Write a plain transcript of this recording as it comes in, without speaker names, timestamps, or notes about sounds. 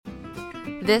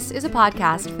This is a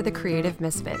podcast for the creative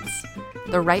misfits,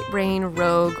 the right-brain,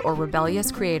 rogue, or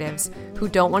rebellious creatives who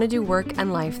don't want to do work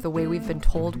and life the way we've been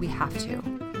told we have to.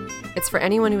 It's for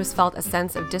anyone who has felt a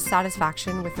sense of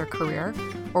dissatisfaction with their career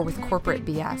or with corporate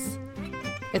BS.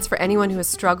 It's for anyone who has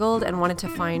struggled and wanted to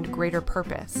find greater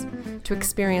purpose, to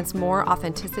experience more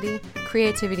authenticity,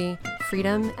 creativity,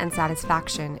 freedom, and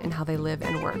satisfaction in how they live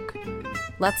and work.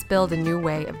 Let's build a new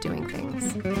way of doing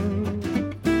things.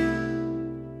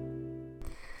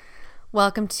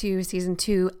 Welcome to Season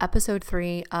 2, Episode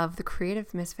 3 of the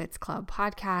Creative Misfits Club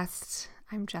podcast.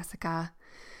 I'm Jessica.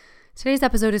 Today's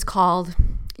episode is called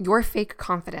Your Fake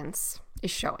Confidence is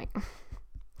Showing.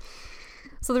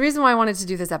 So the reason why I wanted to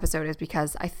do this episode is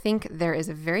because I think there is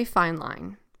a very fine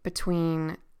line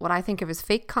between what I think of as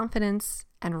fake confidence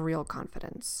and real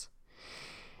confidence.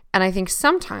 And I think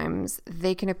sometimes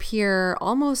they can appear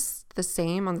almost the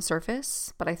same on the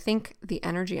surface, but I think the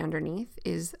energy underneath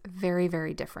is very,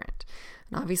 very different.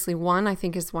 And obviously one I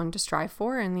think is one to strive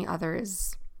for, and the other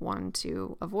is one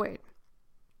to avoid.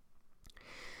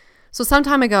 So some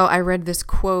time ago, I read this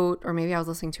quote, or maybe I was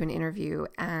listening to an interview,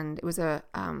 and it was a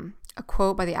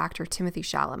quote by the actor Timothée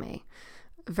Chalamet,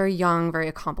 a very young, very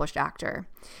accomplished actor.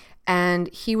 And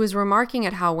he was remarking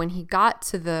at how when he got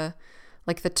to the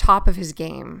top of his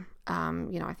game,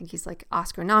 I think he's like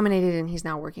Oscar nominated, and he's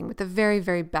now working with the very,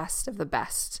 very best of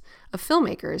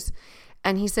filmmakers.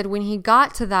 And he said when he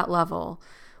got to that level,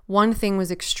 one thing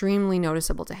was extremely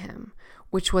noticeable to him,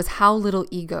 which was how little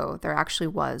ego there actually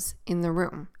was in the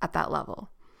room at that level.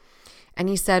 And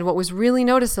he said what was really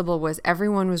noticeable was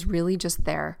everyone was really just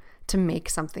there to make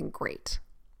something great.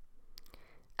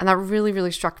 And that really,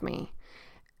 really struck me.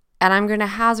 And I'm going to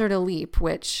hazard a leap,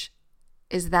 which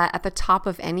is that at the top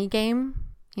of any game,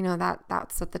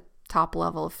 that's at the top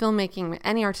level of filmmaking,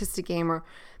 any artistic game, or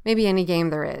maybe any game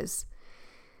there is,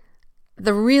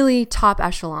 the really top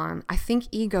echelon, I think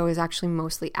ego is actually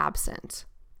mostly absent.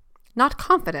 Not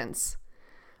confidence,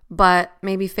 but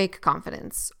maybe fake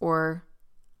confidence or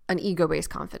an ego-based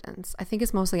confidence. I think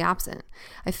it's mostly absent.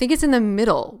 I think it's in the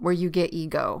middle where you get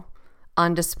ego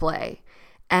on display.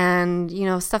 And,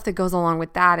 stuff that goes along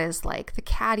with that is like the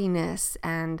cattiness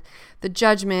and the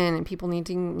judgment and people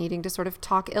needing to sort of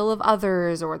talk ill of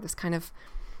others, or this kind of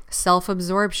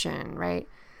self-absorption, right?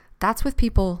 That's with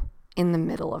people in the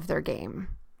middle of their game,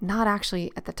 not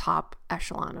actually at the top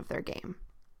echelon of their game.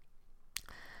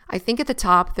 I think at the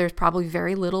top, there's probably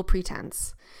very little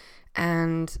pretense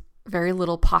and very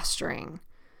little posturing,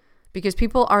 because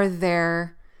people are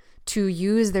there to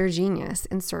use their genius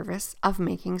in service of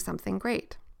making something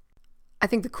great. I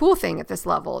think the cool thing at this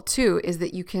level too is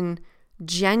that you can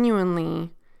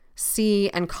genuinely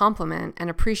see and compliment and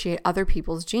appreciate other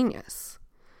people's genius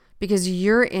because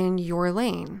you're in your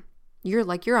lane. You're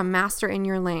a master in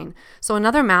your lane. So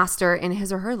another master in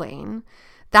his or her lane,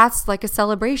 that's like a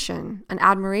celebration, an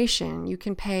admiration. You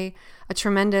can pay a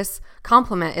tremendous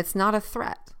compliment. It's not a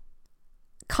threat.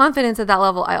 Confidence at that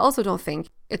level, I also don't think,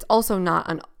 it's also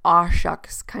not an aw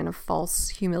shucks kind of false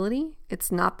humility. It's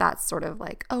not that sort of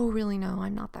like, oh, really? No,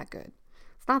 I'm not that good.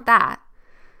 It's not that.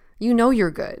 You know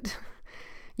you're good.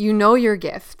 You know your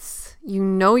gifts. You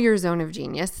know your zone of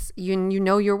genius. You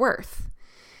know your worth.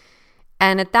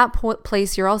 And at that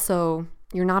place, you're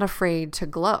not afraid to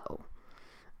glow.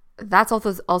 That's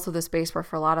also the space where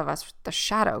for a lot of us, the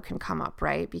shadow can come up,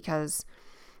 right? Because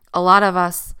a lot of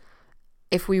us,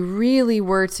 if we really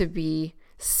were to be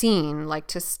seen, like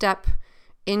to step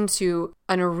into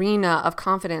an arena of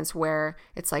confidence where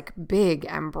it's like big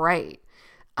and bright,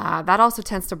 that also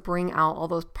tends to bring out all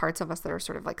those parts of us that are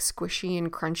sort of like squishy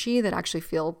and crunchy that actually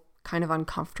feel kind of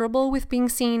uncomfortable with being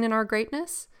seen in our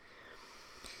greatness.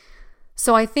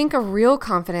 So I think a real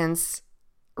confidence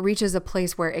reaches a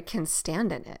place where it can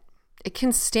stand in it. It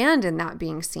can stand in that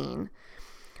being seen,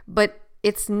 but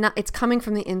it's coming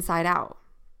from the inside out.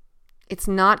 It's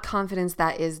not confidence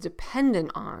that is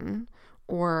dependent on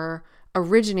or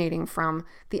originating from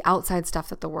the outside stuff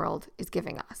that the world is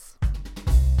giving us.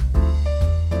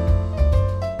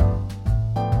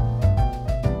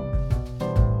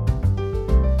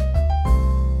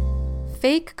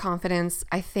 Fake confidence,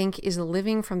 I think, is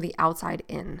living from the outside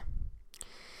in.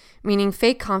 Meaning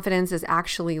fake confidence is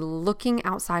actually looking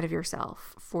outside of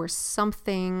yourself for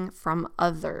something from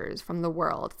others, from the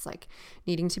world. It's like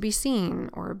needing to be seen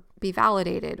or be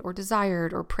validated or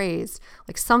desired or praised,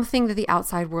 like something that the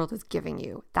outside world is giving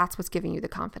you. That's what's giving you the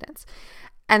confidence.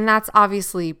 And that's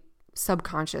obviously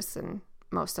subconscious in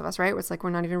most of us, right? It's like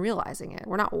we're not even realizing it.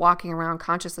 We're not walking around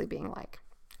consciously being like,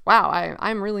 wow,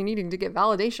 I'm really needing to get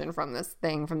validation from this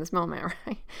thing, from this moment,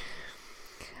 right?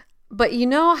 But you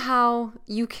know how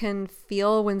you can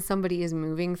feel when somebody is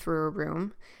moving through a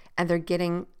room and they're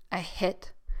getting a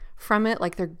hit from it,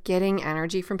 like they're getting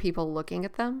energy from people looking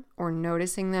at them or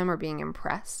noticing them or being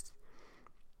impressed?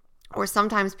 Or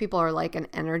sometimes people are like an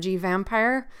energy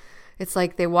vampire. It's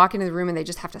like they walk into the room and they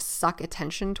just have to suck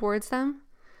attention towards them.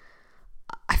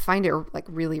 I find it like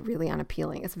really, really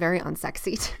unappealing. It's very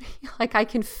unsexy to me. Like I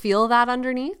can feel that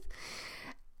underneath.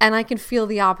 And I can feel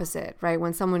the opposite, right?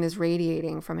 When someone is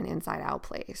radiating from an inside out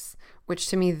place, which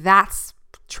to me, that's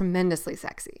tremendously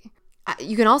sexy.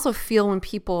 You can also feel when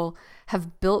people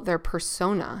have built their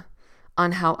persona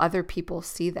on how other people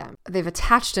see them. They've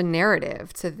attached a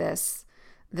narrative to this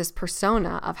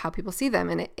persona of how people see them.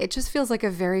 And it just feels like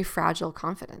a very fragile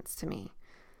confidence to me,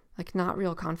 like not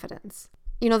real confidence.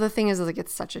 You know, the thing is like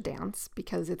it's such a dance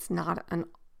because it's not an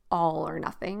all or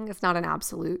nothing. It's not an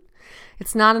absolute.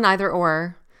 It's not an either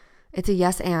or. It's a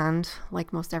yes and,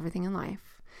 like most everything in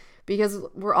life. Because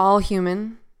we're all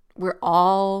human. We're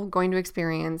all going to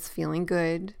experience feeling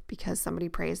good because somebody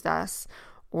praised us,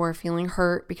 or feeling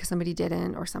hurt because somebody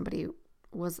didn't, or somebody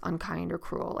was unkind or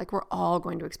cruel. Like we're all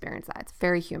going to experience that. It's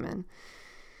very human.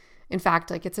 In fact,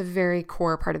 like it's a very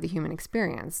core part of the human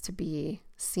experience to be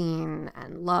seen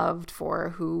and loved for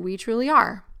who we truly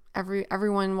are.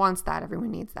 Everyone wants that.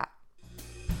 Everyone needs that.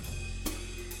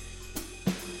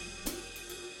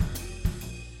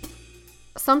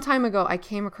 Some time ago, I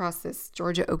came across this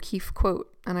Georgia O'Keeffe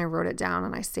quote and I wrote it down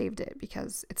and I saved it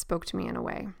because it spoke to me in a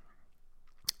way.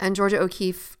 And Georgia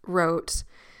O'Keeffe wrote,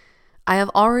 "I have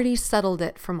already settled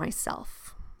it for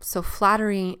myself. So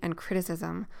flattery and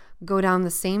criticism go down the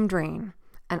same drain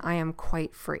and I am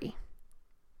quite free."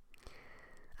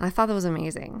 And I thought that was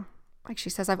amazing. Like she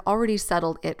says, I've already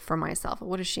settled it for myself.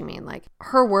 What does she mean? Like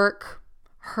her work,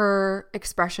 her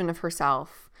expression of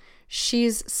herself,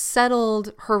 she's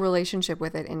settled her relationship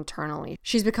with it internally.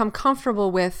 She's become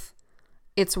comfortable with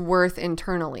its worth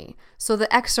internally. So the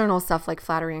external stuff like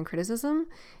flattery and criticism,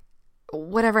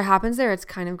 whatever happens there, it's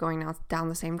kind of going down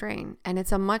the same drain. And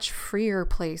it's a much freer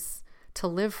place to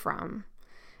live from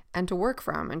and to work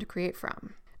from and to create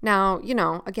from. Now, you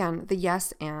know, again, the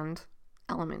yes and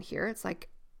element here, it's like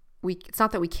it's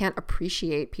not that we can't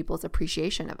appreciate people's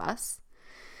appreciation of us.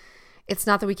 It's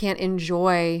not that we can't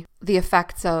enjoy the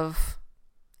effects of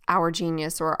our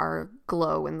genius or our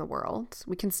glow in the world.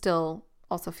 We can still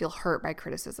also feel hurt by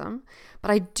criticism.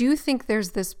 But I do think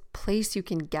there's this place you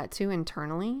can get to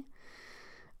internally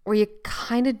where you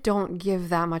kind of don't give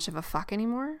that much of a fuck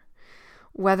anymore,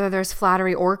 whether there's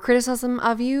flattery or criticism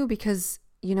of you, because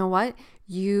you know what?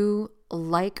 You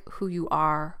like who you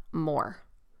are more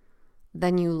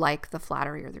than you like the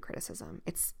flattery or the criticism.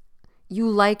 You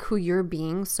like who you're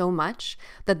being so much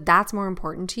that that's more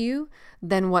important to you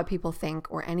than what people think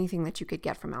or anything that you could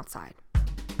get from outside.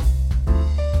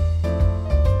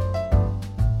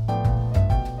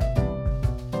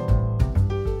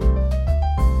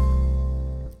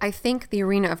 I think the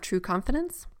arena of true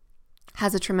confidence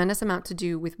has a tremendous amount to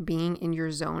do with being in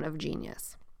your zone of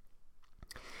genius.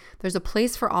 There's a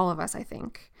place for all of us, I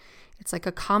think. It's like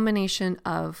a combination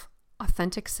of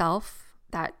authentic self,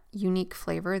 that unique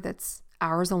flavor that's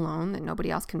ours alone, that nobody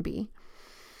else can be.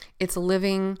 It's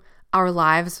living our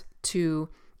lives to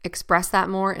express that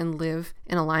more and live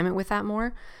in alignment with that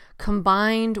more,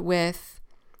 combined with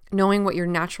knowing what your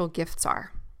natural gifts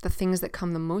are, the things that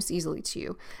come the most easily to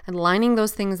you, and lining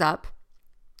those things up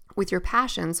with your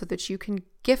passion so that you can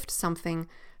gift something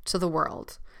to the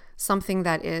world, something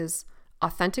that is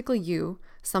authentically you,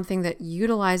 something that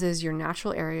utilizes your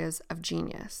natural areas of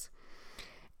genius.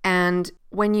 And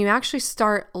when you actually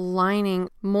start lining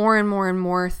more and more and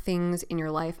more things in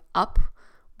your life up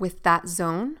with that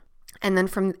zone, and then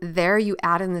from there you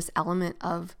add in this element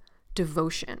of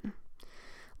devotion.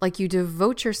 Like you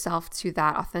devote yourself to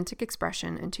that authentic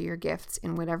expression and to your gifts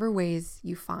in whatever ways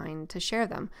you find to share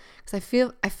them. Because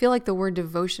I feel like the word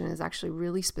devotion is actually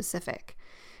really specific.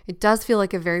 It does feel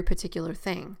like a very particular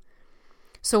thing.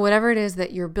 So whatever it is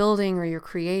that you're building or you're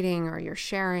creating or you're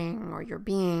sharing or you're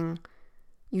being,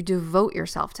 you devote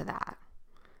yourself to that.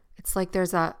 It's like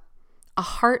there's a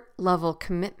heart level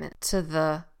commitment to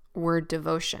the word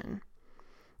devotion.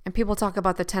 And people talk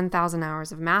about the 10,000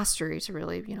 hours of mastery to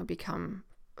really, become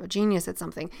a genius at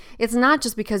something. It's not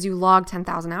just because you logged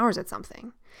 10,000 hours at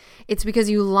something. It's because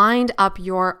you lined up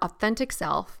your authentic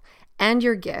self and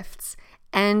your gifts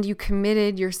and you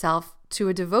committed yourself to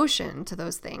a devotion to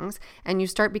those things, and you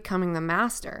start becoming the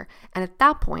master. And at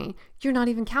that point, you're not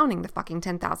even counting the fucking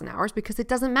 10,000 hours because it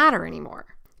doesn't matter anymore.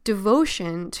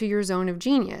 Devotion to your zone of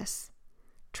genius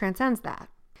transcends that.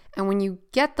 And when you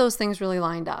get those things really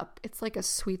lined up, it's like a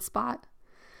sweet spot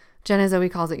Jenna Zoe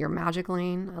calls it your magic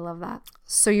lane. I love that.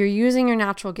 So you're using your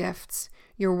natural gifts.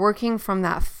 You're working from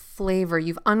that flavor.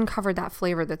 You've uncovered that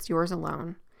flavor that's yours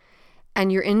alone.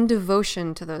 And you're in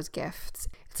devotion to those gifts.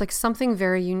 It's like something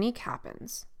very unique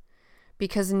happens.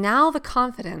 Because now the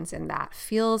confidence in that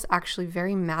feels actually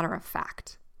very matter of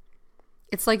fact.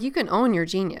 It's like you can own your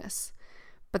genius,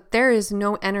 but there is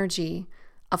no energy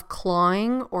of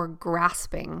clawing or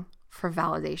grasping for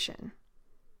validation.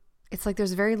 It's like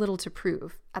there's very little to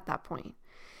prove at that point.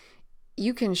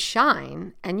 You can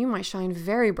shine, and you might shine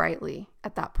very brightly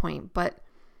at that point, but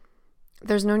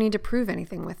there's no need to prove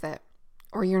anything with it,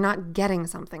 or you're not getting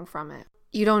something from it.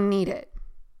 You don't need it.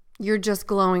 You're just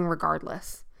glowing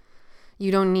regardless.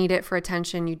 You don't need it for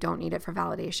attention. You don't need it for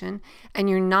validation. And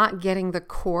you're not getting the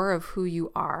core of who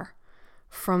you are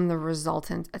from the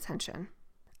resultant attention.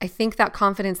 I think that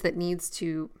confidence that needs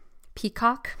to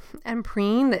peacock and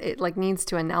preen, that it like needs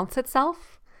to announce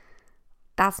itself,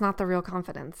 that's not the real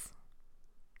confidence.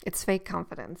 It's fake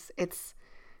confidence. It's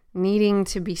needing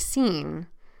to be seen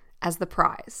as the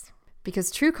prize.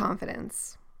 Because true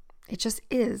confidence, it just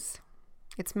is.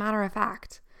 It's matter of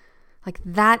fact. Like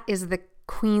that is the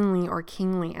queenly or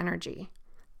kingly energy.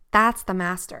 That's the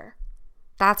master.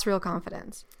 That's real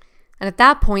confidence. And at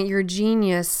that point, your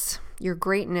genius, your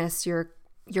greatness, your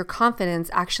confidence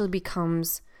actually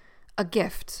becomes a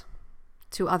gift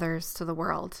to others, to the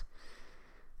world.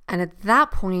 And at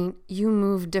that point, you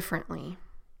move differently.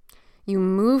 You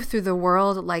move through the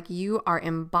world like you are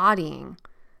embodying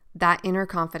that inner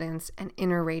confidence and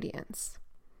inner radiance.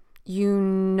 You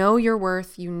know your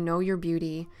worth, you know your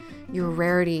beauty, your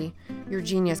rarity, your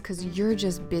genius, because you're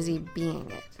just busy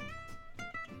being it.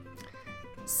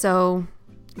 So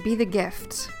be the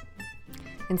gift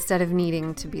instead of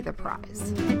needing to be the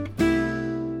prize.